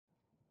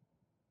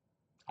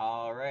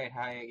All right,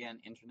 hi again,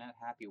 Internet.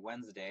 Happy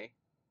Wednesday.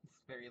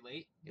 It's very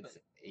late, It's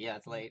but yeah,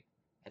 it's late.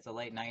 It's a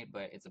late night,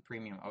 but it's a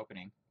premium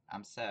opening.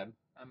 I'm Seb,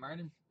 I'm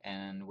Martin.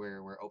 and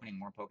we're opening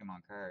more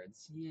Pokemon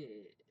cards. Yeah,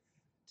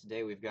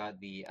 Today we've got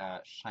the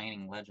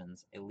Shining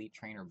Legends Elite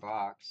Trainer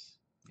box.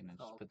 I'm gonna it's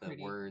just all put the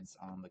pretty. words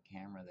on the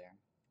camera there.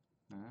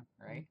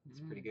 Right? It's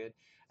pretty Hmm. good.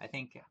 I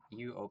think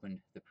you opened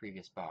the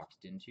previous box,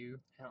 didn't you?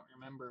 I don't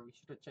remember. We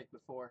should have checked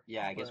before.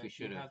 Yeah, I guess we But you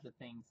should have. have the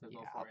thing, so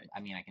go Yeah, for it.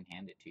 I mean, I can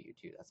hand it to you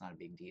too. That's not a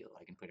big deal.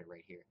 I can put it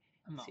right here.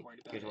 I'm not See,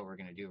 worried about here's what it. we're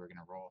gonna do. We're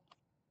gonna roll.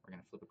 We're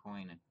gonna flip a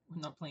coin and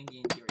We're not playing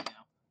D&D right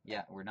now.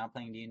 yeah, we're not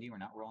playing D&D. We're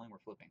not rolling. We're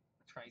flipping.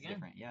 Try It's again.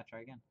 different. Yeah, try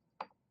again.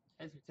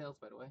 Heads or tails,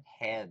 by the way.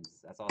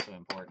 Heads. That's also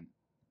important.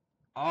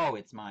 Oh,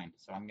 it's mine.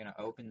 So I'm gonna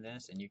open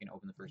this, and you can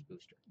open the first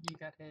booster. You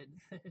got heads.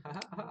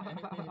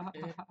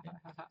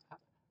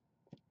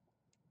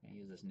 I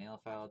use this nail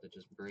file to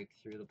just break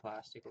through the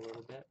plastic a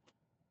little bit,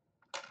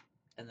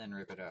 and then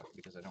rip it out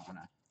because I don't want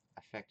to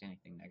affect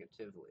anything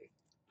negatively.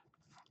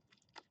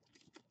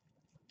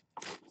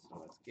 So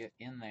let's get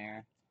in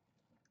there,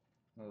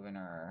 moving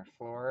our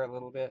floor a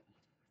little bit,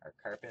 our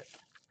carpet,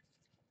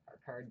 our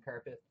card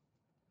carpet,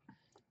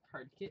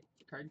 Card kit.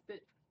 Card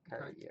fit.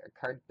 card yeah,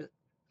 card bit,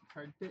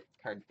 Card fit.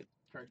 card bit.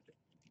 Card fit.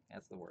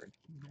 That's the word.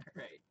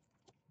 Alright.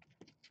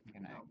 I'm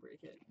gonna Don't break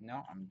it.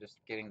 No, I'm just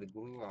getting the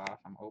glue off.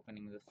 I'm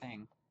opening the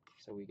thing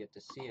so we get to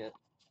see it.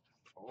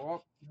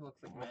 Oh, It looks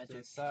like off to the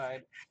magic.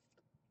 side.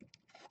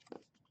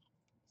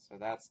 So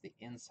that's the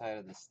inside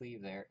of the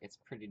sleeve there. It's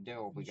pretty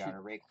dope. We got a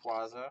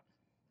Rayquaza.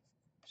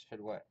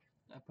 Should what?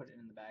 I put it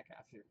in the back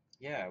after.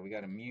 Yeah, we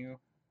got a Mew.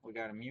 We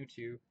got a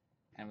Mewtwo.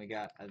 And we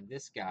got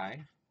this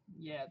guy.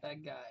 Yeah,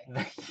 that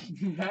guy.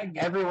 That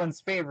guy.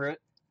 Everyone's favorite.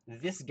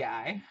 This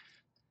guy.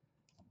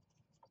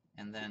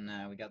 And then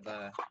we got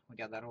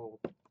that old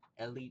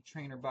Elite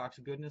Trainer box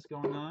goodness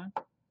going on.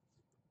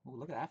 Ooh,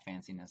 look at that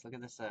fanciness. Look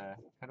at this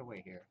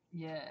cutaway here.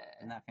 Yeah.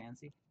 Isn't that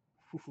fancy?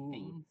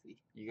 Fancy.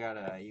 You got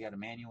a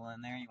manual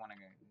in there. You want to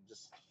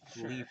just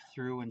Sure. leaf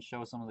through and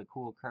show some of the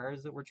cool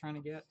cards that we're trying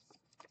to get.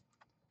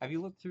 Have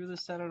you looked through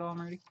this set at all,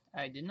 Marty?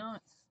 I did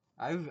not.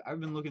 I've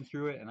been looking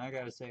through it, and I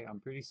gotta say I'm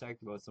pretty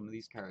psyched about some of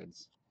these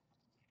cards.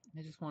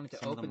 I just wanted to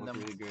Some of them open look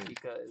them really good.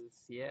 because,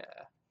 yeah.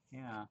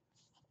 Yeah,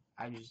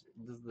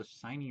 the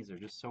shinies are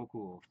just so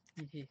cool.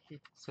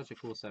 Such a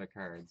cool set of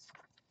cards.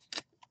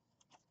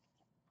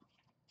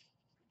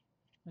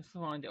 I just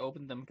wanted to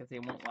open them because they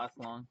won't last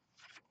long.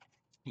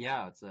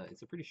 Yeah,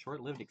 it's a pretty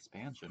short-lived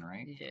expansion,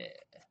 right? Yeah.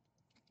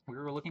 We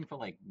were looking for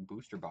like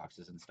booster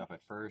boxes and stuff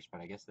at first,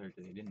 but I guess they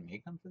didn't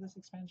make them for this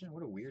expansion.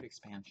 What a weird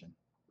expansion.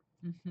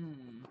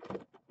 Mm-hmm.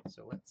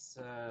 So let's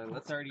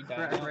already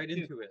crack died out, right too.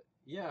 into it.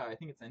 Yeah, I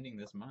think it's ending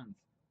this month.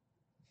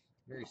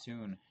 Very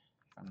soon,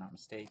 if I'm not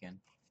mistaken.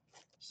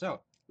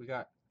 So, we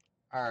got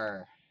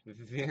our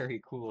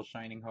very cool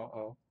Shining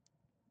Ho-Oh.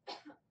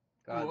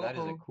 God, that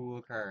is a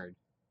cool card.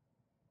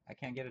 I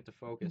can't get it to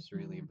focus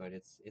really, but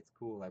it's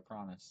cool, I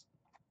promise.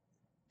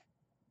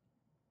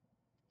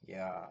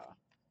 Yeah.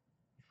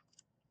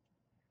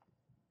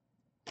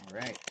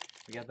 Alright,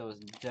 we got those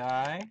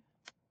die.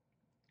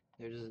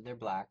 They're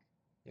black.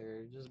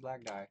 They're just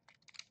black die.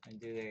 And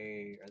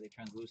are they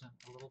translucent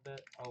a little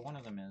bit? Oh, one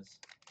of them is.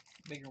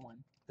 Bigger one.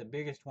 The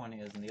biggest one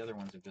is, and the other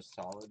ones are just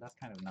solid. That's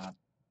kind of not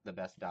the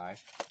best die.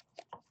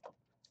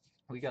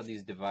 We got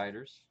these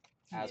dividers,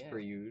 as per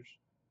usual.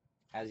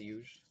 As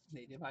usual.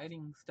 They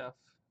dividing stuff.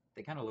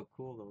 They kind of look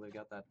cool though. They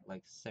got that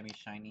like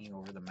semi-shiny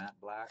over the matte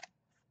black.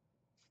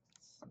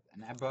 It's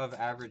an above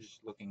average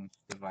looking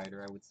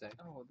divider, I would say.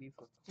 Oh, these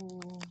look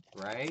cool.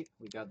 Right?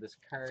 We got this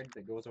card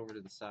that goes over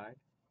to the side.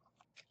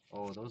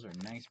 Oh, those are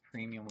nice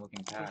premium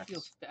looking packs. They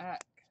feel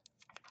stacked.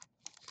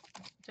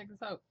 Check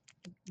this out.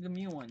 The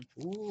Mew one.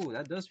 Ooh,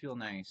 that does feel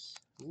nice.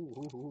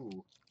 Ooh.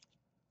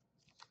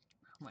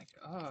 I'm like,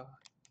 oh,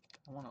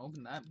 I want to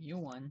open that Mew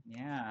one.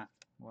 Yeah.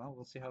 Well,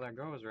 we'll see how that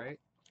goes, right?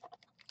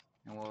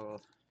 And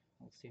we'll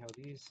see how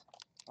these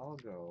all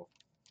go.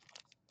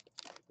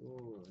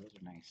 Ooh, those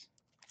are nice.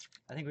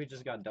 I think we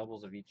just got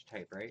doubles of each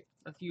type, right?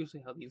 That's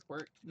usually how these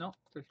work. Nope,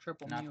 there's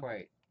triple Not Mew.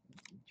 quite.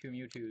 Two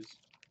Mewtwo's.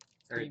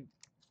 Three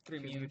Two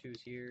Mew.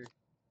 Mewtwo's here.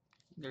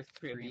 There's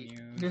three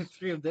Mews. There's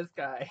three of this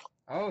guy.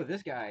 Oh,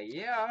 this guy,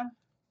 yeah.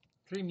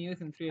 3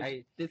 Mews and 3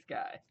 of this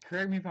guy.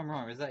 Correct me if I'm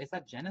wrong. Is that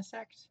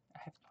Genesect? I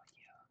have no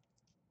idea.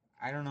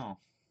 I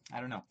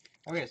don't know.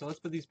 Okay, so let's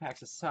put these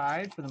packs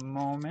aside for the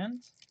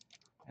moment.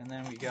 And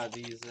then we got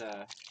these,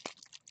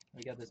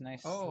 we got this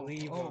nice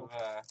sleeve of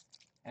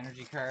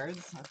energy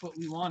cards. That's what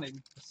we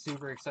wanted.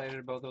 Super excited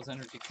about those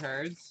energy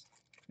cards.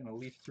 Gonna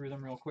leaf through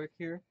them real quick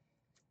here.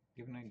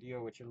 Give an idea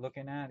of what you're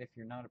looking at. If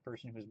you're not a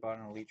person who's bought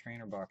an Elite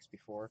Trainer box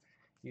before,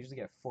 you usually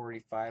get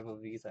 45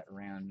 of these at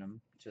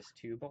random, just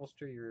to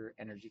bolster your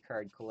energy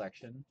card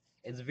collection.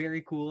 It's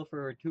very cool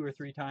for 2 or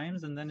 3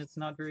 times, and then it's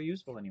not very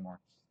useful anymore.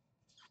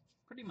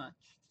 Pretty much.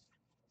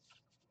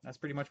 That's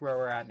pretty much where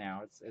we're at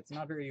now. It's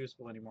not very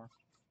useful anymore.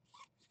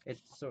 It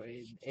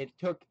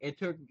took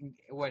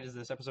what is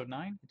this, episode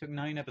 9? It took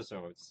 9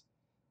 episodes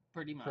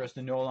Pretty much. for us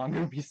to no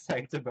longer be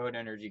psyched about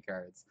energy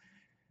cards.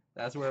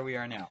 That's where we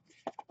are now.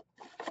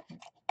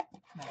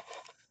 That's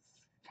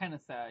kind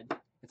of sad.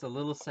 It's a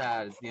little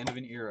sad. It's the end of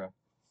an era.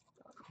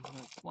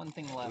 There's one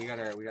thing left. We got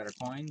our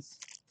coins.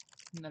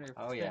 Another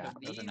Oh set yeah, of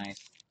those are these. nice.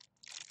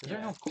 Is Yeah.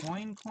 there no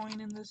coin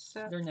in this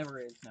set? There never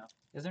is, no.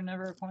 Is there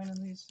never a coin in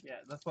these?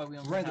 Yeah, that's why we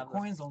only Right, have the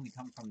coins only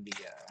come from the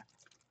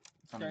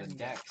starting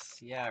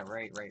decks. Yeah,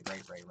 right.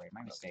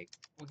 My mistake.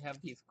 We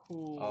have these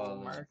cool Oh,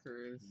 those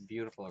markers.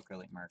 beautiful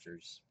acrylic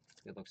markers.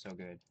 They look so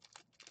good.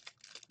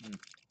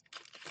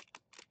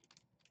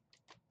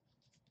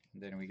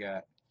 Then we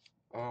got,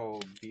 oh,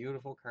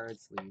 beautiful card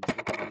sleeves.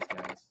 Look at these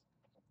guys.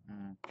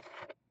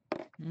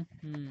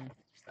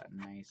 Just that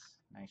nice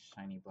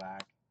shiny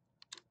black.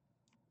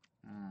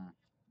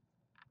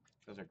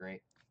 Those are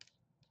great.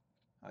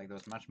 I like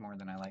those much more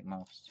than I like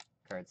most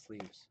card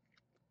sleeves.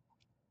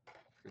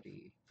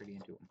 Pretty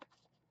into them.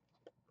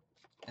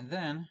 And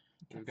then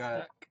we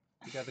got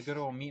the good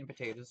old meat and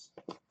potatoes.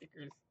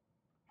 Stickers.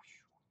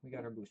 We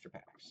got our booster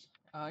packs.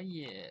 Oh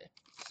yeah.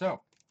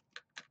 So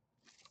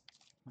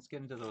let's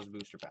get into those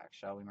booster packs,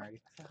 shall we,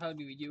 Marty? So how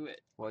do we do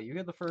it? Well, you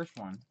get the first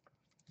one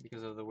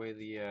because of the way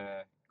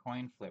the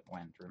coin flip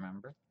went.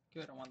 Remember?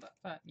 Good. I want that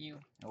Fat Mew.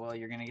 Well,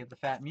 you're gonna get the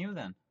Fat Mew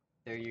then.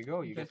 There you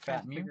go. You get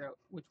Fat Mew. Figure out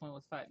which one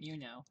was Fat Mew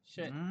now.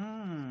 Shit.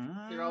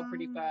 They're all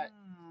pretty fat.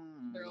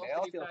 They're all They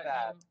all pretty feel fat.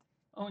 fat.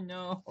 Oh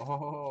no.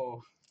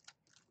 Oh.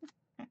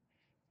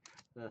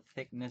 The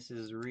thickness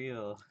is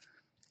real.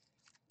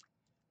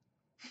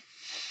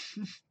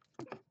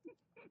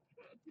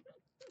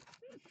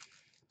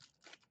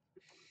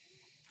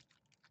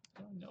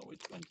 Don't know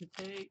which one to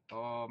take.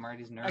 Oh,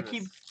 Marty's nervous. I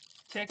keep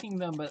checking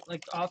them, but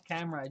like off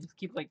camera, I just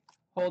keep like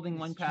holding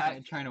one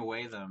pack, trying to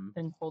weigh them,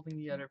 and holding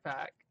the other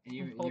pack.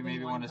 You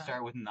maybe want to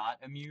start with not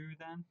a Mew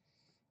then.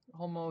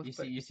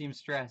 Almost. You seem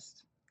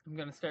stressed. I'm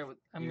gonna start with.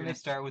 You're gonna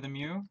start with a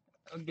Mew.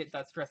 I'll get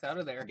that stress out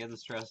of there. Get the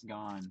stress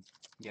gone.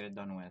 Get it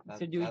done with.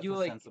 So do we do a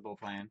like sensible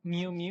plan.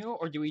 Mew,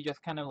 or do we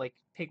just kind of like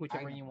pick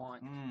whichever you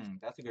want?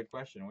 That's a good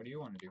question. What do you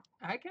want to do?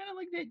 I kind of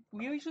like that.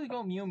 We usually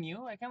go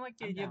Mew. I kind of like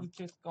the idea of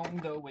just going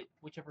though with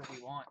whichever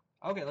we want.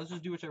 Okay, let's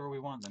just do whichever we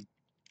want then.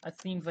 That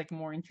seems like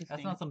more interesting.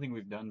 That's not something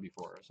we've done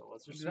before, so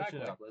let's just switch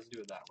it up. Let's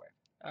do it that way.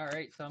 All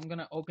right, so I'm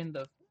gonna open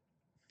the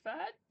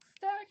fat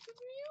stack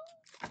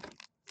of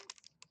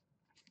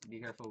Mew. Be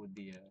careful with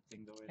the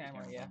thing though.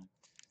 Camera, yeah.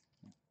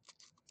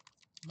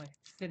 My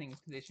sitting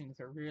positions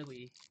are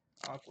really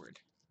awkward,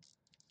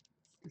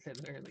 to say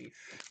the very least.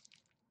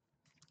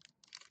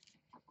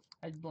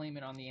 I'd blame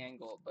it on the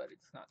angle, but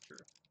it's not true.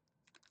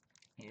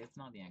 Yeah, it's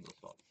not the angle's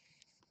fault.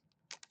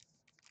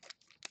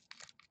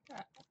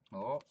 Ah.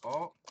 Oh.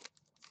 Oh,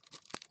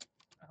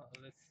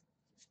 this.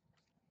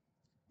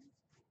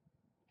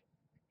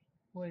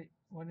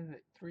 What is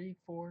it? 3,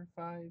 4,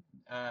 5?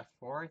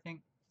 4, I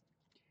think.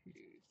 2,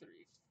 3,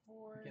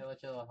 4. Okay, I'll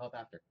let you help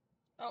after.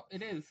 Oh,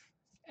 it is.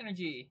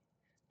 Energy.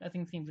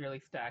 Nothing seems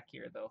really stacked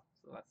here, though,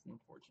 so that's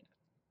unfortunate.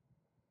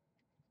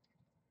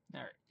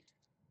 Alright.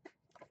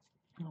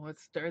 Well,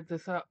 let's start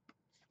this up.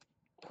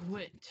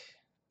 Quit.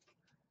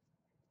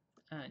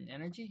 And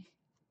energy.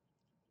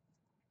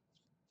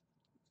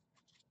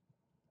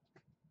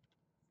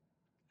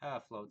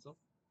 Floatzel.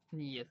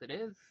 Yes, it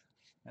is.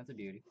 That's a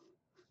beauty.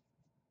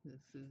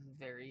 This is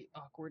very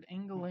awkward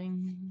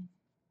angling.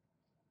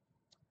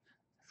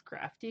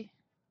 Scrafty.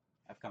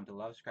 I've come to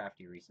love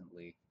Scrafty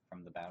recently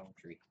from the Battle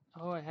Tree.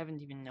 Oh, I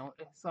haven't even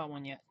saw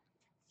one yet.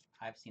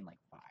 I've seen like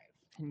 5.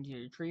 And your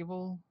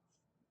Retrieval.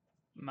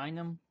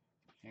 Minum.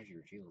 There's your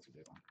Retrieval's a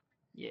good one.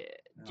 Yeah.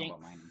 I don't Jinx. know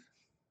about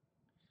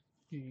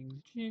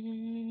Minum.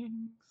 Jinx.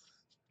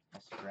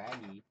 A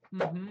Scraggy.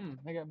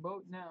 I got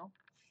boat now.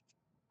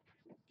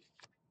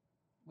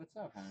 What's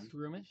up, hon?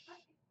 Roomish.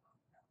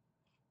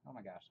 Oh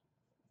my gosh.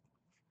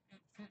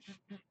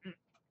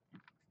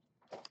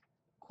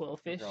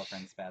 Quillfish.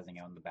 Girlfriend spazzing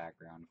out in the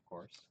background, of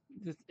course.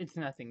 It's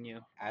nothing new.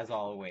 As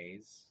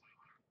always.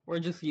 We're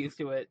just used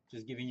to it.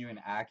 Just giving you an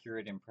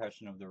accurate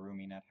impression of the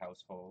RoomieNet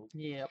household.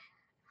 Yep.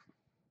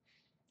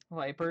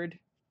 Vipered.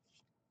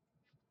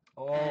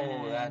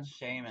 Oh, that's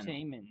Shaman.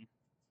 Shaman.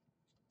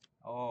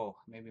 Oh,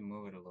 maybe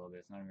move it a little bit.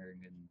 It's not very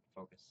good in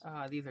focus.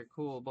 Ah, these are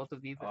cool. Both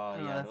of these are.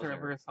 Oh, yeah, that's a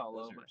reverse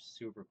hollow. Those are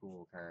super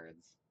cool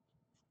cards.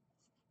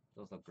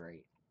 Those look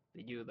great.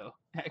 They do, though.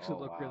 Actually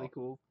look really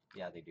cool.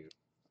 Yeah, they do.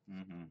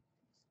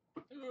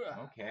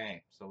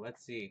 Okay, so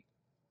let's see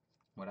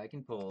what I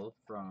can pull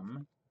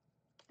from.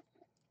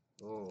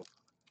 Oh,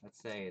 let's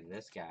say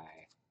this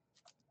guy.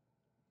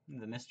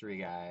 The mystery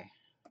guy.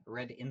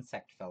 Red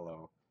Insect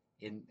Fellow.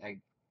 In a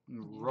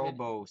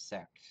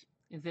Robosect.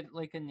 Is it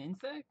like an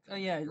insect? Oh,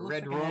 yeah. It looks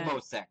Red like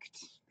Robosect.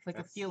 It's like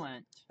a steel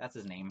ant. That's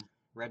his name.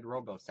 Red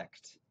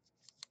Robosect.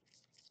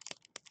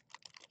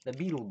 The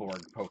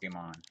Beetleborg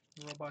Pokemon.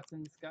 Robots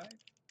in disguise?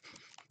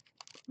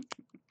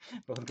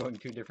 Both going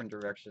 2 different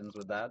directions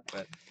with that,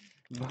 but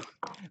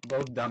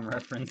both dumb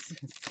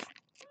references.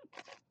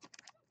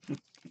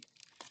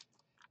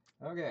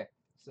 Okay,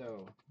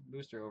 so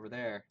booster over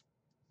there.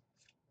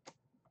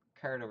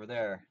 Card over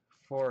there.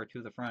 4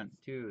 to the front.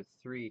 2,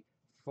 3,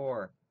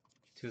 4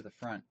 to the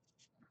front.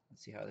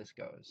 Let's see how this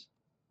goes.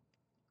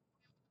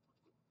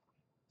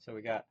 So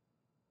we got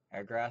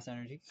Our grass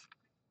energy.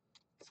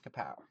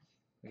 Skapow.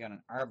 We got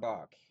an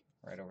Arbok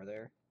right over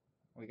there.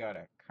 We got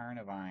a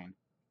Carnivine.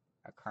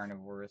 A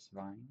Carnivorous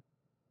Vine.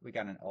 We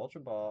got an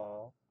Ultra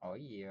Ball. Oh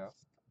yeah.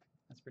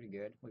 That's pretty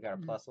good. We got a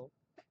Plusle.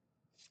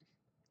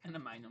 And a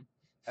Minum.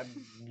 A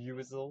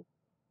Buizel.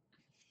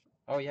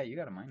 Oh yeah, you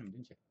got a Minum,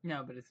 didn't you?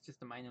 No, but it's just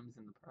the Minums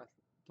in the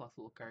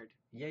Plusle card.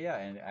 Yeah,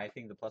 and I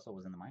think the Plusle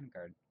was in the Minum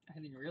card. I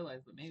didn't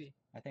realize, but maybe.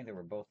 I think they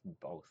were both.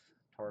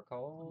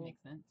 Torkoal. That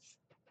makes sense.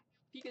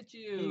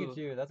 Pikachu!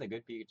 Pikachu, that's a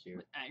good Pikachu.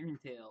 With Iron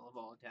Tail of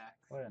all attacks.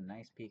 What a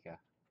nice Pika.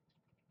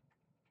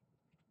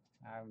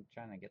 I'm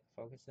trying to get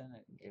the focus in.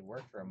 It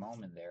worked for a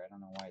moment there. I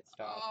don't know why it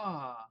stopped.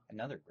 Oh!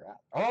 Another grass.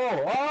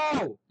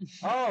 Oh!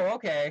 Oh,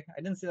 okay.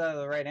 I didn't see that at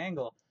the right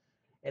angle.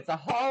 It's a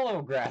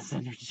hollow grass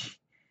energy.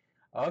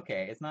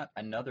 Okay, it's not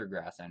another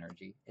grass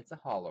energy. It's a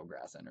hollow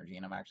grass energy,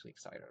 and I'm actually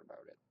excited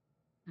about it.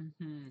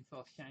 It's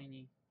all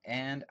shiny.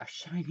 And a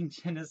shining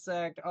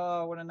Genesect.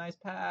 Oh, what a nice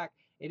pack.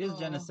 It is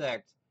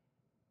Genesect.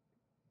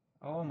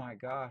 Oh my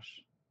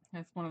gosh.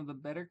 That's one of the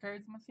better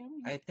cards, I'm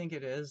assuming? I think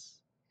it is.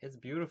 It's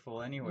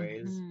beautiful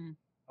anyways.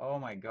 Oh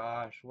my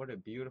gosh, what a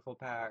beautiful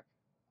pack.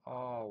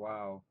 Oh,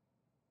 wow.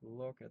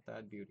 Look at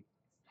that beauty.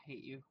 I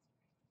hate you.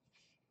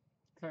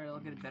 Sorry, I'll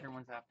get better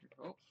ones after.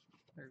 Oh,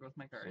 there goes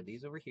my card. So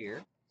these over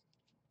here.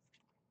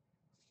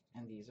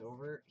 And these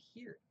over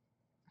here.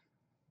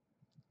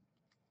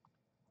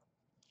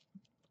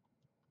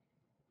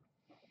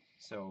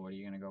 So what are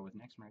you going to go with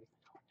next, Marty?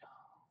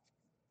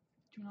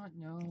 Do not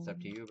know. It's up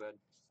to you, bud.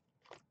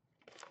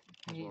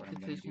 Here's what I'm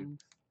going to do.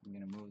 I'm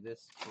going to move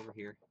this over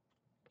here.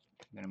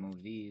 I'm going to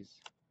move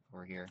these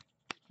over here.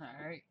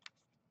 Alright.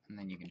 And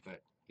then you can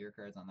put your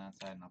cards on that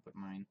side, and I'll put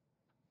mine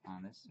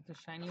on this. The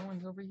shiny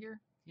ones over here?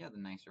 Yeah, the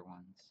nicer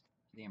ones.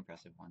 The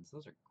impressive ones.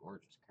 Those are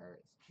gorgeous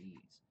cards.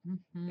 Jeez.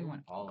 They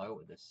went all out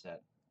with this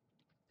set.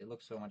 They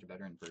look so much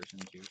better in person,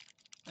 too.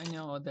 I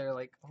know. They're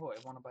like, oh, I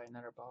want to buy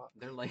another box.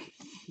 They're like,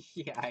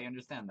 yeah, I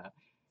understand that.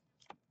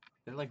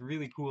 They're like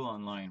really cool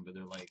online, but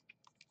they're like,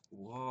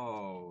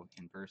 whoa,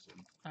 in person.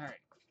 Alright.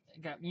 I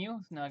got Mew,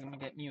 so now I'm going to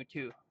get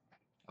Mewtwo.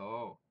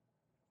 Oh.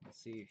 Let's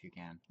see if you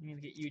can. I'm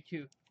going to get you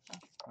too.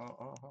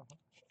 Oh.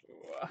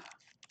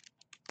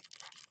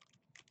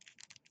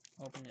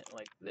 Open it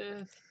like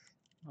this.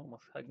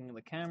 Almost hugging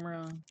the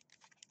camera.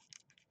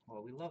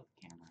 Well, we love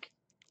the camera.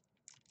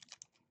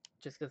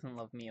 Just doesn't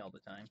love me all the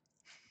time.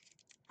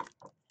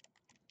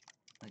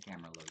 The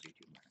camera loves you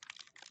too,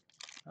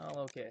 Mark.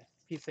 Oh, okay.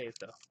 If you say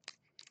so.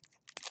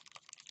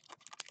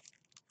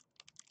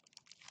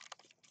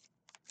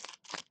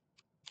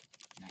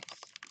 Nice.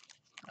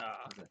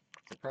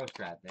 It's a pro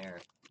strat there.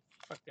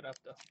 Fucked it up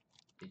though.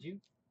 Did you?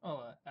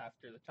 Oh,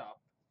 after the top.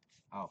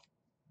 Oh.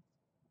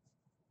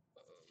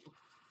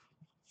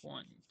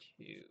 1,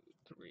 2,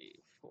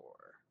 3, 4.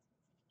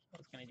 I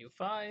was gonna do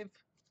 5.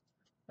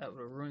 That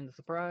would have ruined the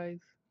surprise.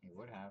 It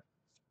would have.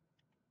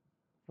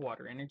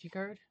 Water energy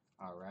card.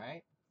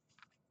 Alright.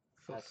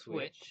 So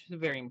switch. It's a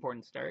very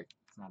important start.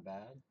 It's not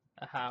bad.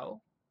 A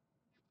How.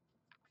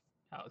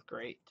 How is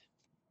great.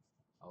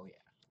 Oh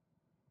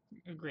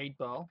yeah. A Great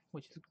Ball,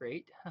 which is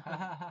great.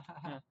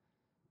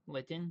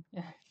 Litten.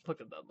 Look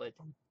at that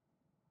Litten.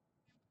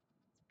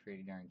 It's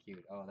pretty darn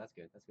cute. Oh, that's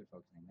good. That's good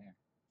focusing there.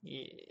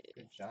 Yeah.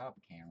 Good job,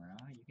 camera.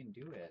 You can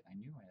do it. I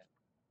knew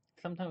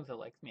it. Sometimes it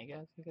likes me, I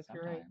guess. I guess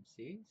you're right.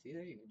 See? See,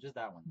 there you go. Just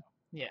that one, though.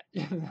 Yeah.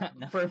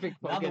 Perfect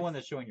focus. Not the one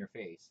that's showing your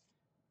face.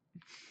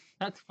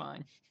 That's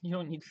fine. You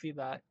don't need to see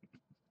that.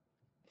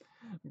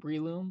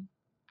 Breloom.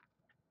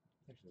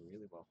 Actually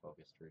really well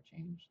focused for a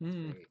change. That's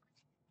great.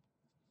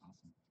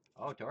 Awesome.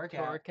 Oh, Torracat.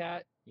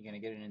 Torracat. You gonna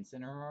get an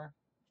Incineroar?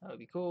 That would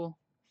be cool.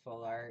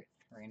 Full art,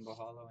 Rainbow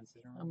Hollow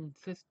Incineroar? I'm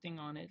insisting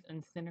on it.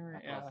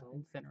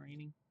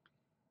 Incinerating.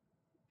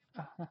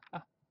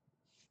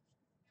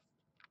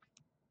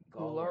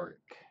 Golurk.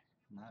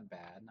 Not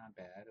bad, not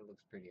bad. It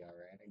looks pretty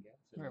alright, I guess.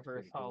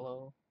 Reverse Hollow.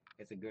 Cool.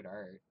 It's a good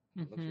art.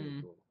 It looks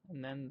really cool.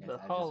 And then the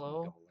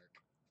Hollow.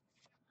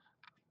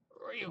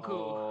 Real cool.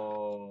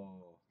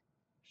 Oh.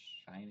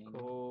 Shining.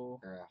 Cool.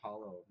 Or a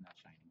Hollow, not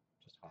shining.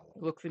 Just Hollow.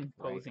 It looks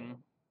imposing.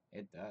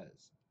 Right. It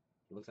does.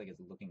 It looks like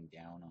it's looking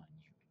down on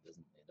you.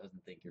 It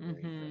doesn't think you're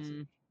very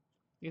impressive.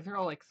 These are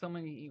all like so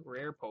many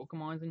rare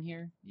Pokemons in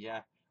here.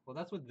 Yeah. Well,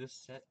 that's what this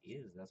set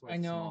is. That's why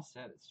it's a small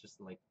set. It's just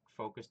like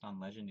focused on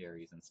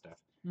legendaries and stuff.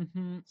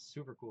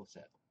 Super cool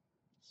set.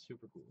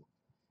 Super cool.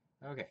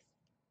 Okay.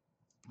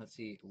 Let's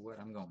see what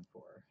I'm going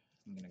for.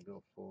 I'm going to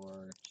go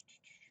for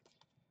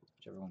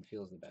whichever one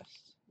feels the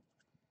best.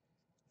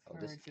 Oh,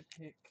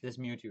 this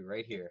Mewtwo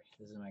right here.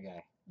 This is my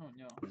guy. Oh,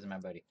 no. This is my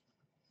buddy.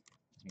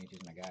 This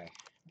Mewtwo's my guy.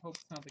 I hope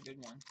it's not the good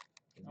one.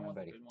 He's my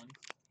buddy. The good one.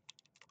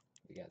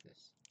 We got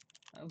this.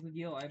 That was the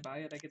deal. I buy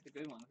it, I get the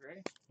good ones,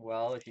 right?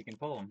 Well, if you can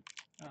pull them.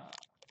 I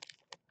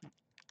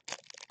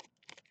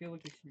feel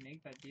like you should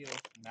make that deal.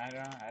 I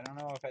don't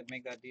know if I'd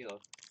make that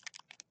deal.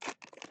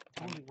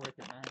 Totally worth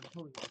it, man.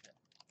 Totally worth it.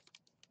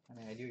 I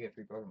mean, I do get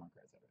free Pokemon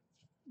cards out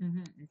of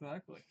it.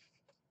 Exactly.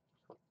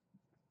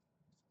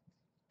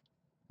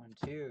 1,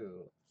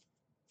 2,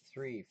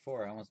 3,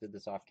 4. I almost did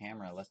this off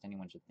camera, lest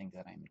anyone should think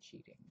that I'm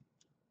cheating.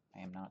 I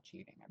am not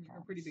cheating, I You're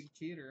promise. a pretty big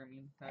cheater. I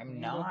mean, that I'm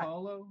rainbow not.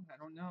 hollow? I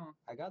don't know.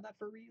 I got that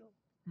for real.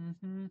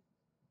 Mm-hmm.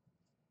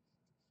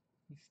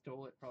 You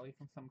stole it probably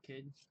from some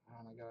kid.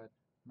 Oh my god.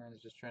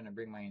 Martin's just trying to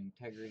bring my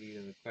integrity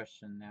to the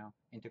question now.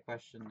 Into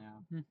question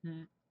now.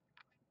 Mm-hmm.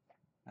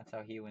 That's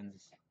how he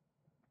wins.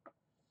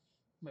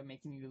 By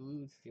making you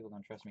lose. People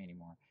don't trust me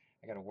anymore.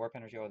 I got a warp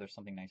energy. Oh, there's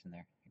something nice in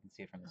there. I can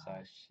see it from the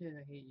side. Shit,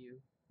 I hate you.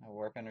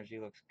 Warp energy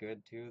looks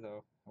good too,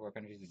 though. Warp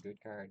energy is a good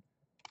card.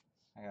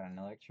 I got an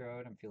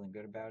electrode. I'm feeling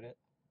good about it.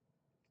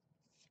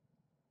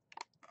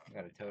 I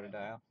got a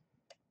Totodile.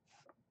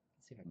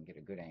 Let's see if I can get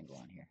a good angle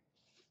on here.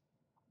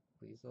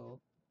 Weasel.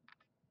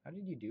 How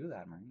did you do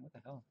that, Martin? What the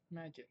hell?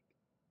 Magic.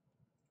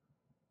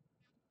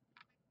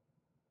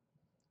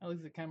 At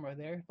least the camera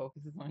there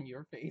focuses on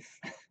your face.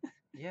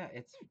 Yeah,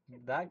 it's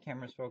that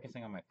camera's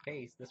focusing on my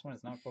face. This one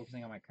is not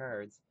focusing on my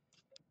cards.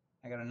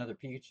 I got another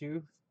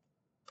Pikachu.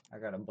 I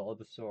got a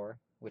Bulbasaur,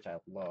 which I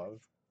love.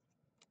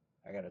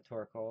 I got a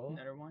Torkoal.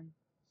 Another one.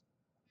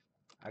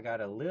 I got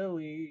a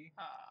Lily.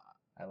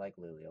 I like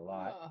Lily a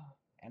lot.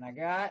 And I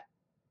got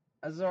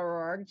a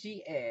Zoroark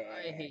GX.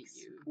 I hate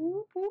you.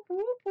 Whoop, whoop,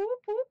 whoop, whoop,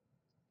 whoop.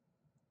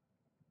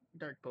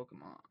 Dark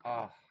Pokemon.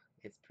 Oh,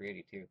 it's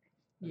pretty too.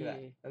 Look Yeah. at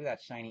that. Look at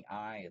that shiny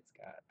eye it's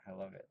got. I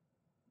love it.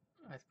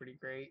 That's pretty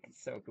great.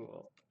 It's so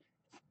cool.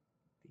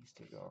 These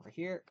two go over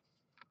here.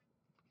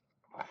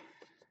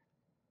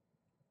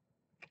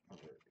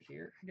 Over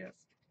here, I guess.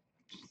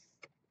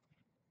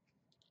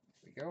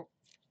 There we go.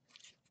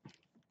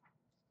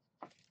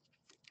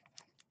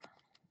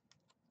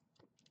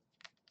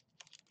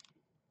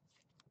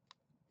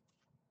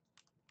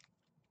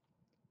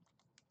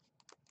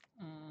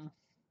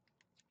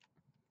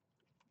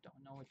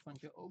 Don't know which one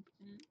to open.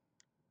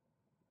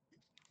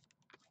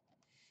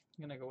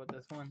 I'm gonna go with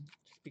this one,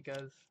 just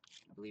because.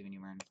 I believe in you,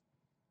 Martin.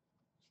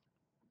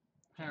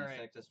 Alright.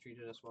 Insect has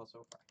treated us well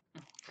so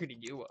far. Pretty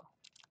Duel.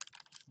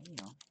 You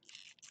know.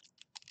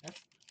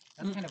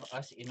 That's kind of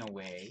us in a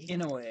way.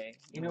 In a way.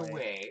 In a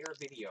way, our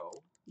video.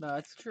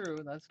 That's true,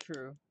 that's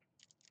true.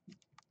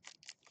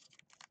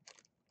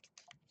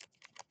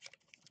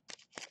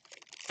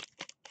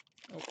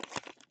 Oh.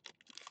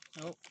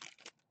 Oh.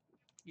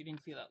 You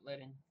didn't see that let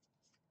in.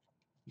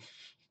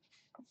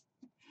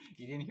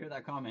 You didn't hear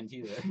that comment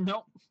either.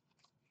 Nope.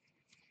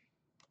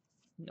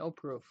 No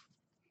proof.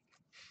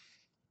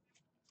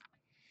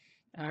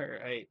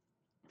 Alright.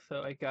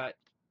 So I got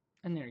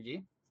an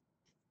energy.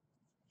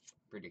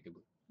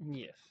 Predictably.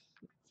 Yes.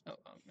 Oh,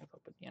 if I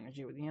put the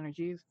energy with the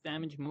energies.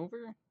 Damage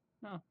mover?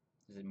 No.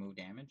 Does it move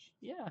damage?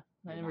 Yeah. I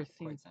You're never not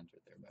seen. quite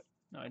centered there, but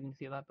No, I didn't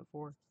see that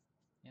before.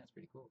 yeah, it's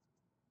pretty cool.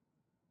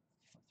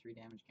 3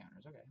 damage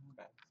counters. Okay, not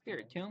bad.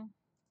 Spirit Tomb.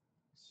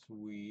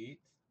 Sweet.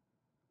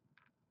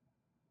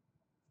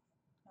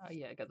 Oh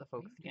yeah, I got the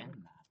focus Why are you again.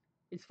 doing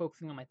that? It's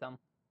focusing on my thumb.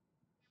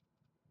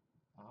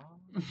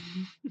 Oh,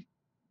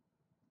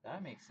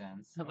 that makes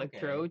sense.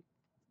 Electrode.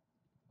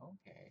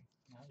 Okay,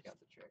 now I got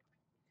the trick.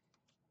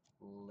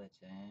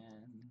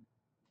 Litten.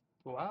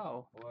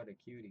 Wow. What a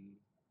cutie.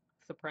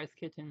 Surprise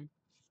kitten.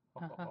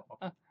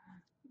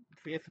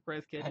 See a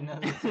surprise kitten.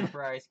 Another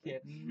surprise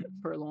kitten.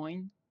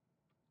 Purloin.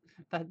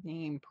 That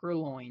name,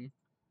 Purloin.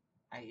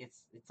 It's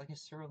like a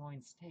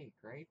sirloin steak,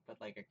 right?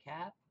 But like a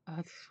cat.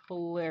 That's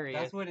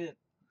hilarious.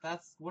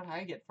 That's what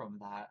I get from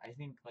that. I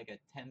think like a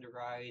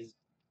tenderized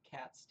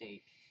cat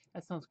steak.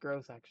 That sounds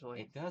gross,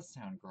 actually. It does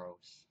sound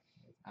gross.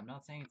 I'm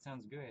not saying it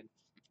sounds good.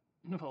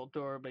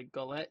 Voltorb, a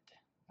Gullet.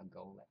 A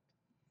Golett.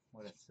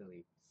 What a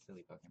silly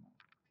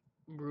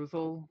Pokemon.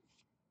 Bruzel.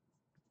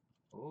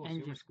 Oh,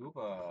 And Super Scoop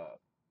Up.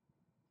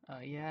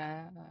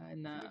 Yeah,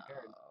 no. It's a good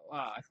card.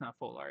 Wow, it's not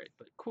full art,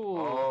 but cool.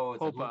 Oh,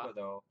 it's Hoopa. a Hoopa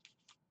though.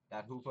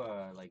 That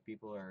Hoopa, like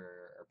people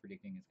are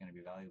predicting is going to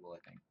be valuable.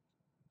 I think.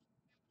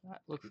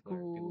 That looks People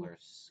cool. are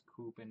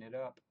scooping it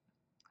up.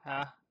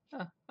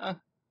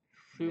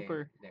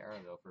 Super. They are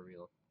though, for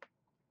real.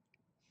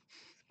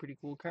 It's a pretty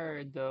cool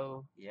card,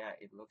 though. Yeah,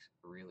 it looks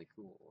really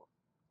cool.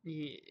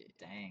 Yeah.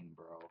 Dang,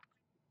 bro.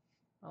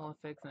 All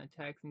effects and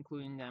attacks,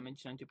 including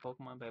damage done to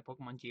Pokemon by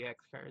Pokemon GX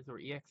cards or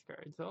EX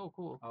cards. Oh,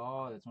 cool.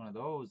 Oh, that's one of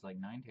those, like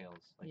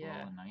Ninetales. Like Yeah.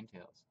 rolling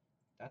Ninetales.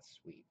 That's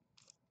sweet.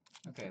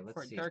 Okay, let's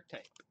For see. Dark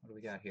type. What do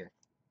we got here?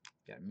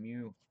 Got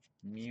Mew,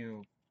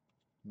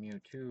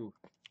 Mewtwo,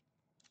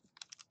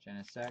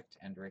 Genesect,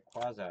 and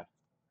Rayquaza.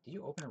 Did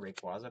you open a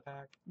Rayquaza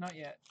pack? Not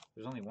yet.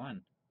 There's only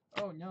one.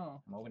 Oh,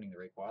 no. I'm opening the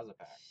Rayquaza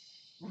pack.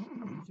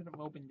 You should have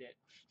opened it.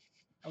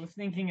 I was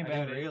thinking I about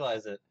didn't it.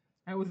 realize it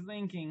I was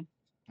thinking.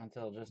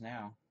 until just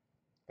now.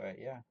 But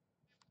yeah.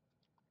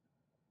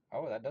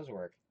 Oh, that does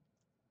work.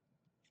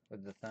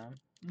 With the thumb.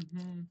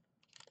 Mm-hmm.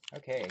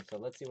 Okay, so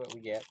let's see what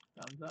we get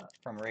Thumbs up.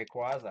 from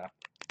Rayquaza.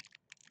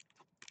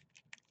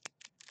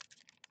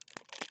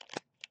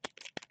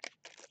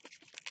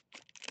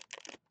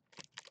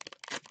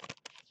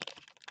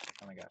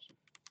 Oh my gosh.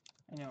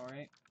 I know,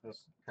 right? Those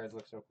cards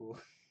look so cool.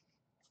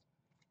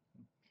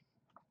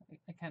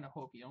 I kind of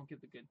hope you don't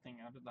get the good thing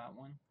out of that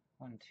one.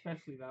 1, 2,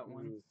 Especially that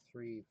one.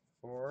 3,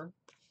 4.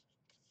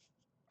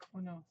 Oh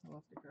no, I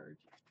lost the card.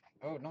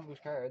 Oh, don't lose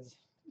cards.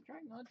 I'm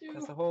trying not to.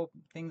 That's the whole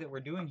thing that we're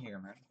doing here,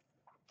 man.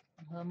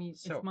 I mean,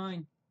 So- it's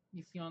mine.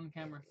 You see on the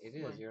camera. It It's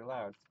is. mine. You're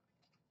allowed.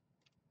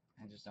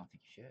 I just don't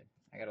think you should.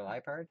 I got a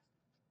Lipard.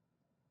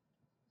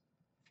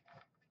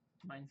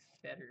 Mine's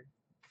better.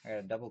 I got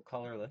a double Fuck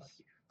colorless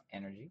you.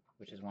 energy,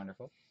 which is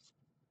wonderful.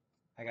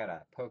 I got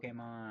a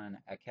Pokemon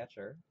a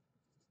catcher.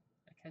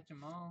 I catch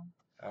them all.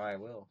 Oh, I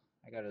will.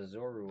 I got a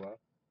Zorua,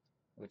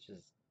 which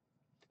is,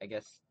 I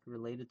guess,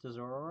 related to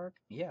Zoroark.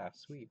 Yeah,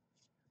 sweet.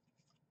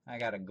 I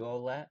got a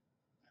Golett.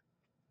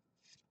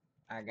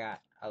 I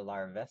got a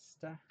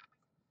Larvesta.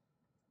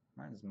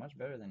 Martin's much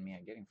better than me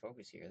at getting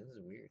focus here. This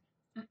is weird.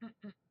 I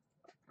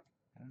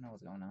don't know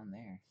what's going on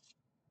there.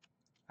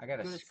 I got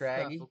a Good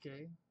Scraggy. stuff,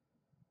 okay.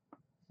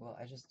 Well,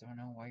 I just don't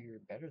know why you're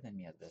better than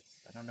me at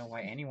this. I don't know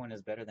why anyone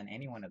is better than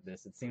anyone at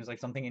this. It seems like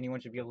something anyone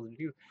should be able to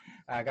do.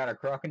 I got a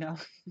Crocodile.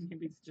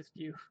 Maybe it's just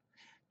you.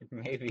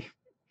 Maybe.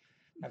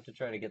 I have to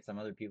try to get some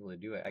other people to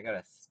do it. I got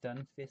a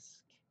Stunfisk.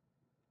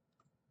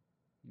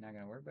 You're not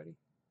gonna work, buddy?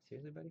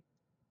 Seriously, buddy?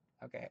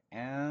 Okay,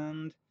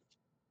 and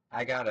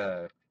I got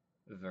a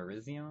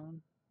Virizion.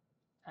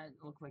 That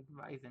looked like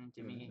Bison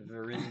to me.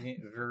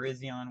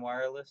 Virizion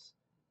Wireless.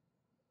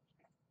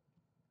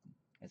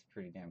 It's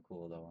pretty damn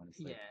cool, though,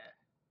 honestly. Yeah.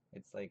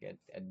 It's like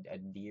a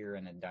deer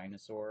and a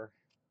dinosaur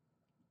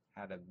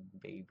had a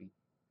baby.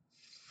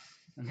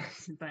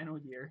 Dino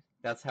Deer.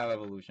 That's how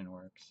evolution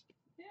works.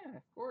 Yeah,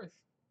 of course.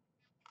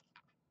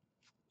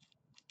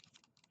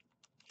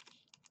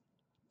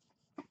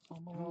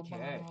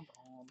 Okay.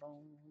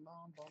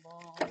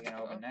 What are you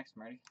gonna open next,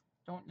 Marty?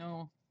 Don't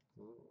know.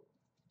 Ooh.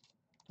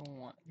 Don't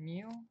want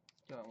Mew.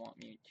 Do I want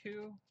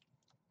Mewtwo?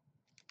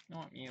 I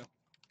want Mew.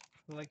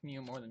 I like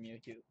Mew more than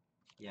Mewtwo.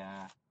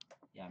 Yeah.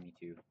 Yeah, me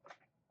too.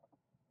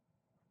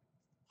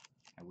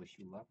 I wish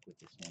you luck with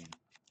this one.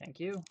 Thank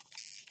you.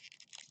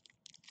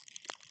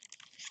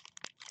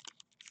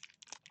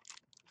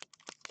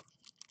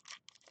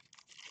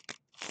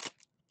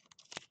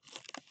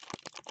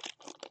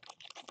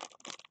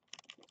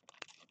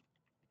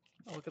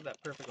 Oh, look at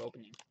that perfect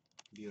opening.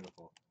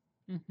 Beautiful.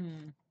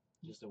 Mm-hmm.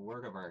 Just a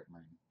work of art,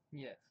 Martin.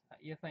 Yes.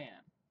 Yes, I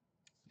am.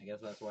 I guess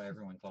that's why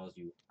everyone calls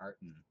you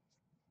Artin.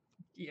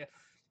 Yes.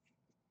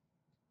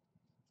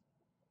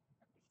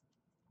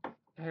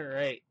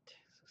 Alright.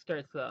 So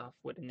starts off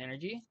with an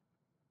energy.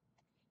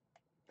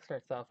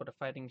 Starts off with a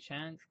fighting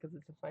chance because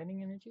it's a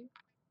fighting energy.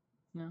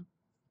 No?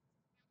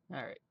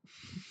 Alright.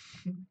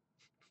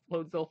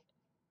 Floatzel.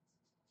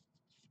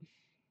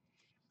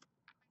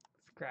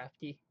 It's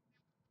crafty.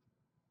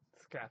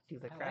 It's crafty.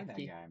 It's a I like that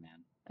crafty. guy,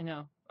 man. I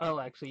know. Oh,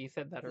 actually, you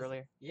said that This-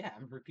 earlier. Yeah,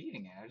 I'm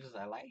repeating it.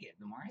 I like it.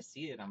 The more I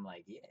see it, I'm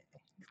like, yeah.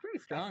 It's pretty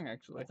strong,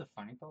 actually. That's a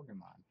funny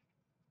Pokemon.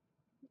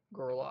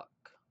 Gorlock.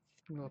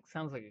 Look,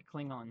 sounds like a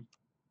Klingon.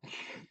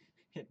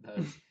 It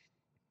does.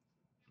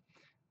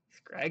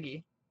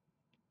 Scraggy.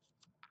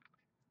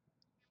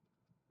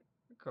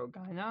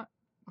 Krogana?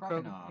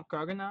 Crocodile.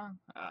 Krogana?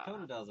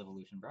 Totodile's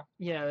evolution, bro.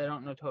 Yeah, I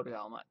don't know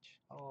Totodile much.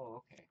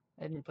 Oh, okay.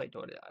 I didn't play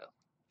Totodile.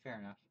 Fair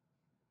enough.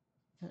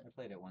 I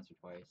played it once or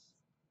twice.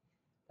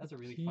 That's a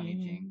really funny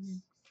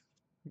Jinx.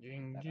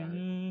 Jing, That art.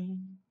 jing.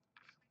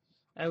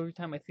 Every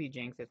time I see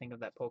Jinx, I think of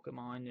that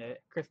Pokemon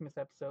Christmas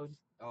episode.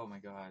 Oh my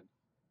god.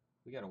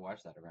 We gotta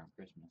watch that around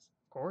Christmas.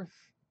 Of course.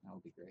 That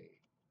would be great.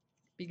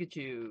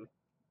 Pikachu.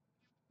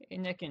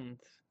 Nickens.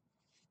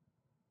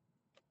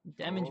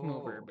 Damage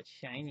mover, Oh, but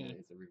shiny.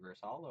 It's a reverse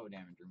hollow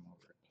damage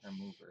remover. Or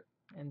mover.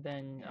 And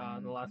then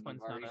And the last you've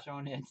one's already not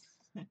shown it.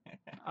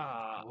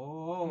 a...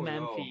 Oh,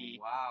 Memphi.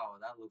 wow,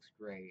 that looks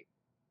great.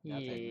 That's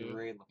a yeah.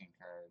 great looking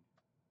card.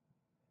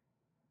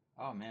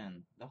 Oh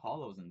man, the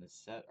hollows in this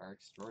set are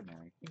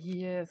extraordinary.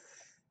 Yes.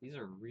 These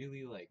are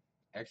really like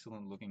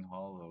excellent looking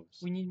hollows.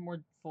 We need more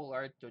full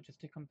art, though,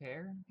 just to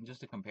compare.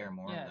 Just to compare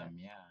more Yeah. of them,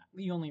 yeah,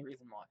 The only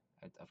reason why.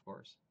 of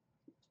course.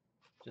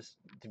 Just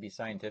to be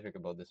scientific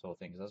about this whole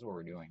thing, because that's what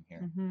we're doing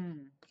here. Mm-hmm.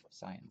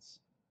 Science.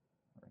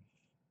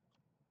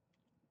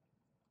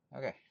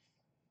 Okay,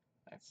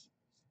 that's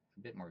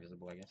a bit more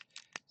visible, I guess.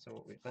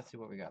 So let's see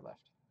what we got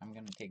left. I'm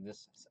gonna take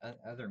this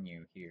other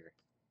Mew here.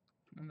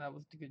 And that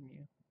was the good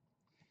Mew.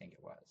 I think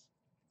it was.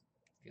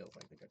 Feels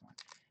like the good one.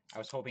 I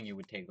was hoping you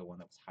would take the one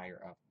that was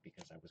higher up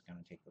because I was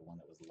gonna take the one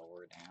that was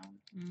lower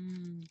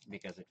down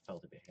because it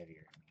felt a bit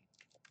heavier to me.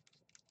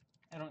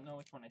 I don't know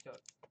which one I took.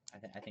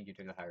 I think you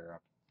took the higher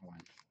up one.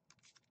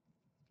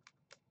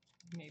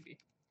 Maybe.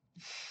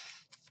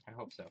 I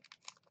hope so.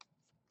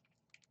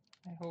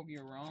 I hope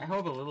you're wrong. I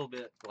hope a little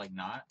bit like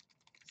not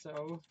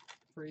so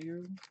for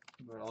you,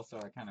 but also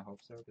I kind of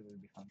hope so because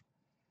it'd be fun.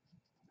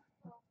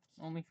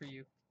 Only for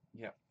you.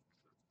 Yep.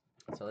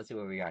 So let's see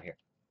what we got here.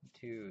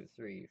 2,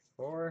 3,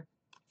 4.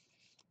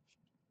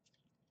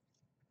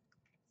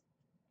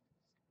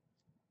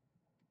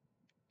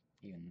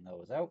 Even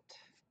those out.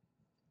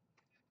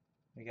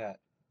 We got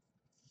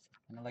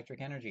an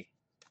electric energy.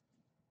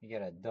 You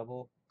get a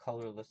double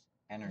colorless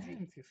energy.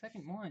 Damn, it's your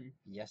second one.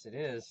 Yes, it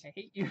is. I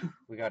hate you.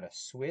 We got a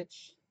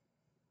switch.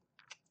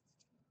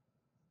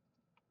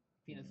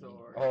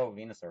 Venusaur. Oh,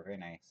 Venusaur. Very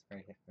nice.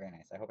 Very, very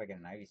nice. I hope I get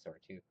an Ivysaur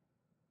too.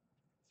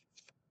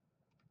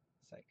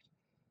 Psyched.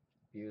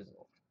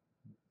 Buizel.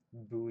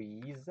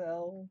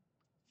 Buizel.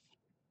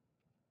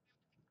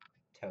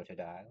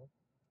 Totodile.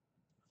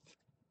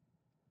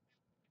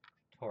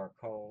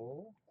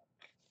 Torkoal.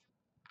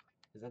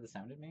 Is that the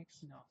sound it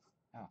makes? No.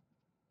 Oh.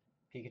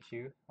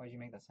 Pikachu. Why did you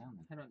make that sound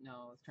then? I don't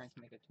know. I was trying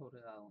to make a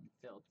Totodile and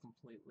failed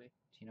completely.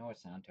 Do you know what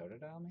sound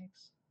Totodile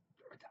makes?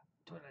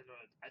 No,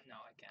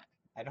 I can't.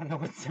 I don't know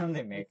what sound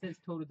they make. It says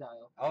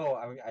Totodile. Oh,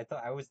 I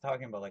thought I was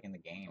talking about like in the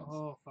games.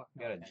 Oh, fuck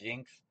no. You got a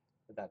Jinx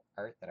with that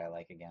art that I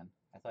like again.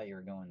 I thought you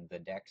were going the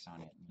Dex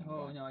on it.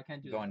 Oh, no, I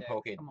can't do going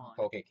that. Come on.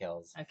 Poke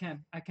kills. I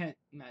can't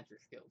match your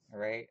skills.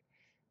 Right?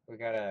 We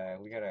got a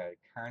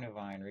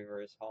Carnivine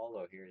reverse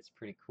holo here. It's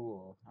pretty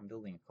cool. I'm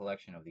building a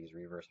collection of these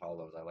reverse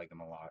holos. I like them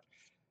a lot.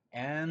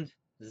 And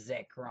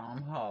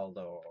Zekrom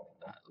holo.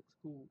 That looks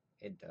cool.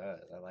 It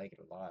does. I like it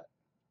a lot.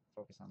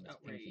 Focus on this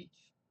Outrage. pinky.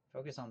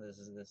 Focus on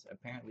this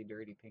apparently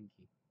dirty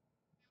pinky.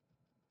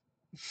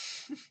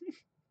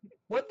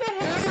 What the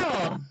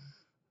hell?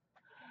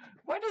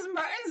 Why does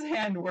Martin's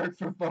hand work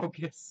for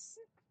focus?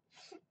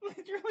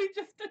 Literally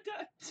just a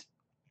touch.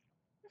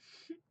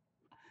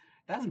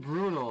 That's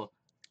brutal.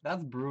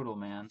 That's brutal,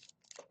 man.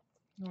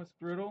 No, it's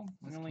brutal.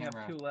 We only have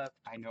 2 left.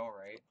 I know,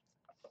 right?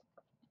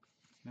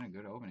 It's been a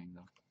good opening,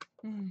 though.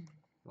 A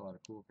lot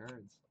of cool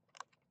cards.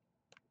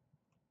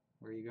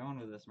 Where are you going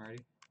with this,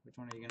 Marty? Which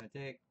one are you going to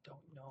take?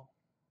 Don't know.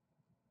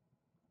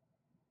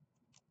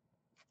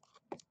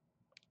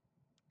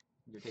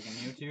 You're taking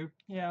Mewtwo?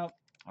 Yeah.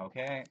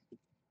 Okay.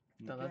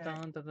 I'm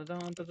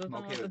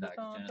okay with that,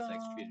 because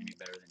Genesect treated me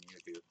better than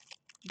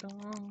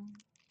Mewtwo.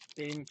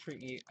 They didn't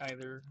treat me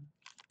either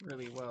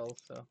really well,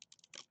 so.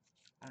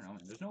 I don't know,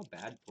 man. There's no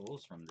bad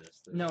pulls from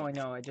this. No, I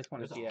know. I just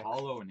want to see a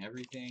holo and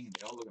everything, and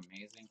they all look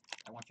amazing.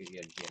 I want you to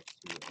get a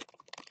GX too.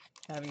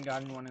 I haven't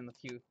gotten one in the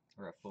queue.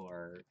 Or a full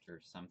art or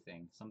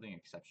something. Something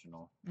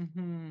exceptional.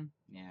 Mm-hmm.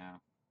 Yeah.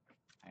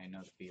 I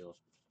know the feel.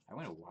 I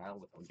went a while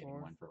without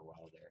getting one for a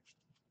while there.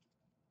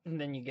 And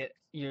then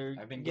you're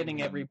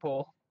getting every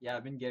pull. Yeah,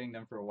 I've been getting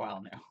them for a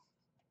while now.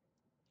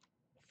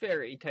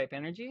 Fairy type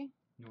energy.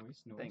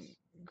 Nice.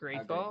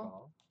 Great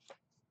ball.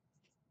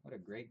 What a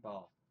great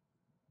ball.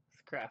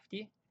 It's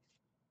crafty.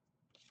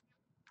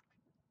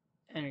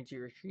 Energy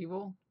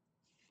retrieval.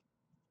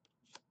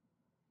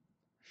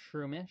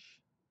 Shroomish.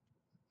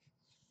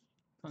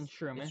 On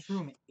Shroomish. It's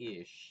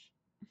Shroom-ish.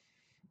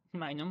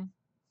 Minum.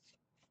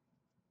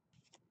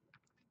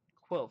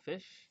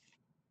 Quillfish.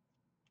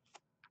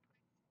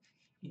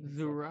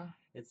 Zura.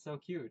 It's so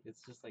cute.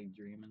 It's just like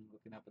dreaming,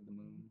 looking up at the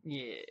moon.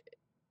 Yeah.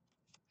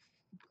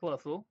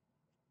 Plusle.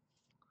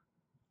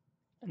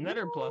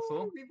 Another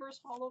Plusle. Reverse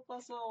holo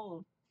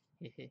Plusle.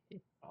 I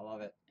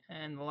love it.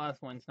 And the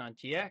last one's not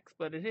GX,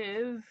 but it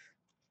is.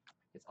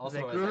 It's also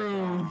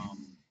Zekrom.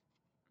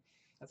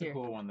 That's a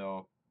cool one,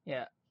 though.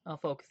 Yeah, I'll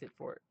focus it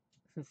for it,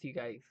 since you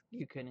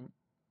couldn't.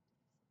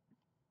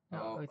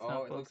 No, it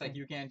looks like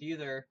you can't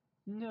either.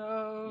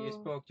 No. You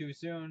spoke too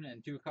soon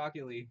and too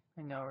cockily.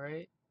 I know,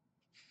 right?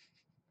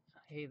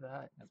 I hate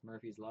that. That's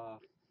Murphy's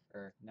Law.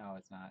 Or, no,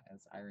 it's not.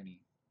 It's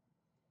irony.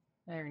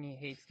 Irony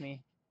hates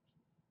me.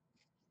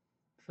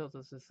 So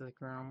this is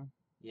Zekrom.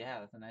 Yeah,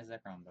 that's a nice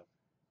Zekrom, though.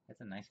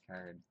 That's a nice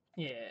card.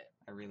 Yeah.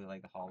 I really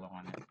like the holo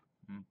on it.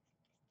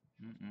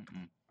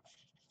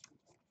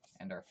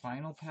 And our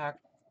final pack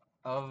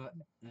of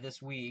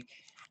this week.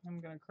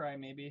 I'm gonna cry,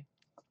 maybe.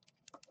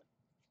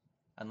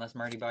 Unless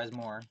Marty buys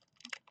more.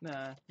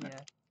 Nah, yeah.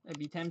 It'd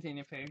be tempting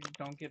if I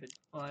don't get it.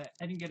 Well,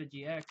 I didn't get a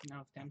GX, and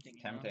now it's tempting.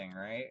 Tempting,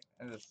 right?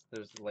 There's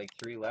like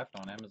 3 left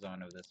on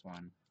Amazon of this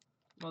one.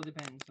 Well, it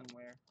depends on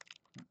where.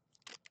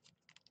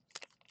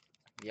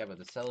 Yeah, but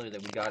the seller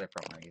that we got it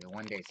from, Marty, the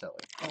 1-day seller.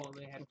 Oh,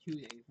 they have 2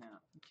 days now.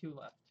 2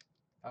 left.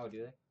 Oh, do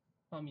they?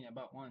 Well, I mean, I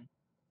bought 1.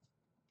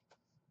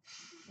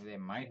 They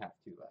might have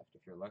 2 left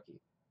if you're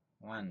lucky.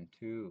 1,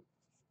 2,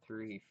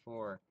 3,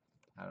 4.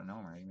 I don't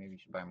know, Marty. Maybe you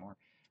should buy more.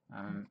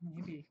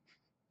 Maybe.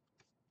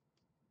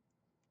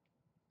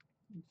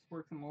 Just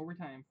work some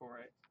overtime for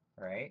it.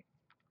 Right.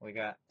 We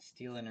got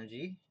Steel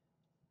Energy.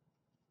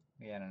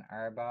 We got an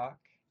Arbok.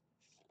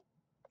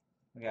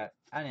 We got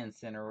an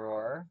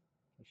Incineroar,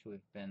 which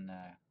we've been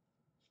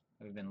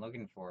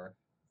looking for.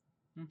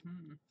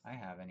 I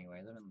have,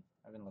 anyways.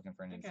 I've been looking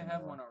for an Incineroar. I think I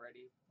have one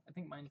already. I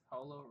think mine's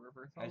holo,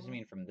 reverse holo. I just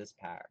mean from this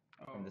pack,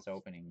 from this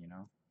opening, you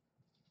know.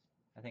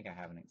 I think I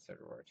have an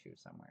Incineroar too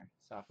somewhere.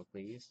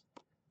 Sophocles.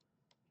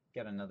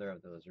 Got another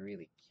of those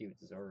really cute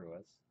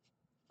Zoruas.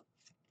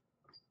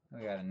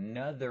 We got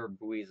another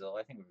Buizel.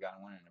 I think we've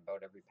gotten one in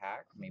about every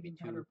pack. Maybe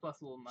 2.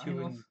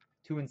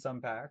 Two in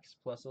some packs.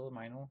 Plus a little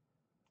Minor.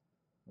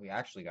 We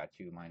actually got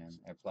 2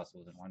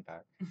 Plusles in 1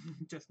 pack.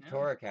 Just now.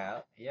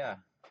 Torracat. Yeah.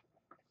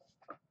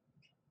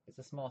 It's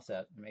a small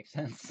set. It makes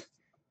sense.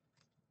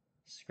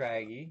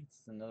 Scraggy.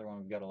 It's another one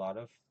we've got a lot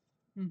of.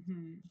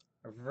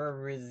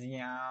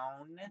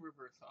 Virizion.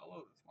 Reverse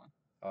holo, this one.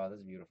 Oh, this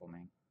is beautiful,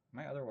 man.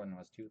 My other one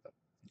was too, though.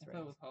 I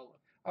thought it was holo.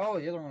 Oh,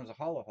 the other one was a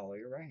holo.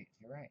 You're right.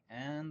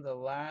 And the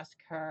last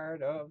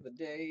card of the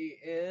day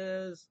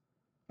is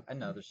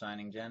another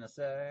Shining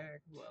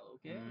Genesect. Well,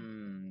 okay.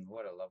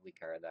 What a lovely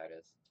card that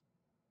is.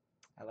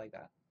 I like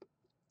that.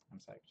 I'm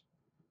psyched.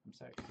 I'm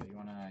psyched. So you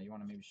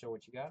wanna maybe show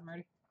what you got,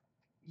 Marty?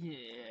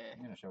 Yeah.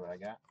 I'm gonna show what I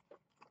got.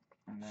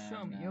 And then,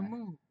 Show me your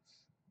moves.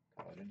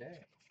 Call it a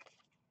day.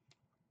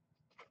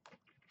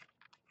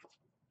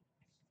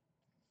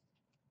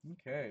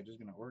 Okay, just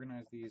gonna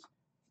organize these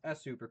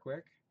super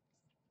quick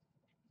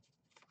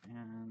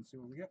and see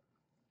what we get.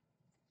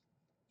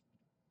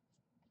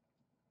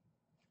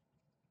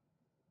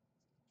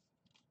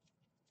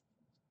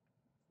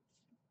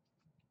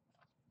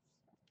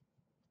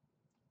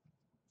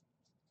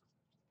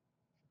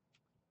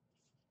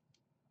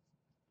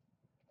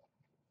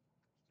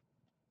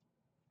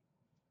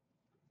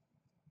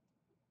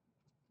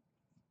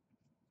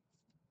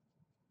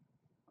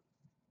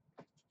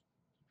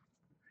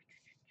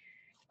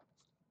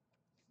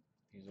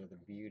 These are the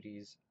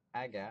beauties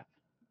I got.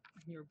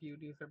 Your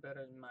beauties are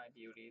better than my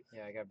beauties.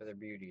 Yeah, I got better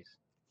beauties.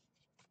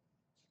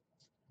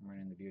 I'm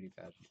running the beauty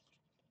pageant.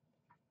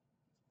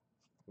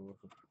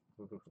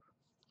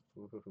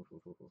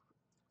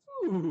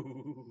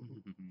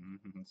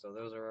 So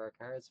those are our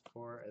cards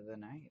for the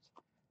night.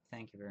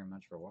 Thank you very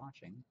much for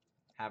watching.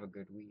 Have a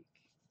good week.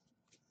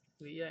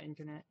 See ya,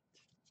 internet.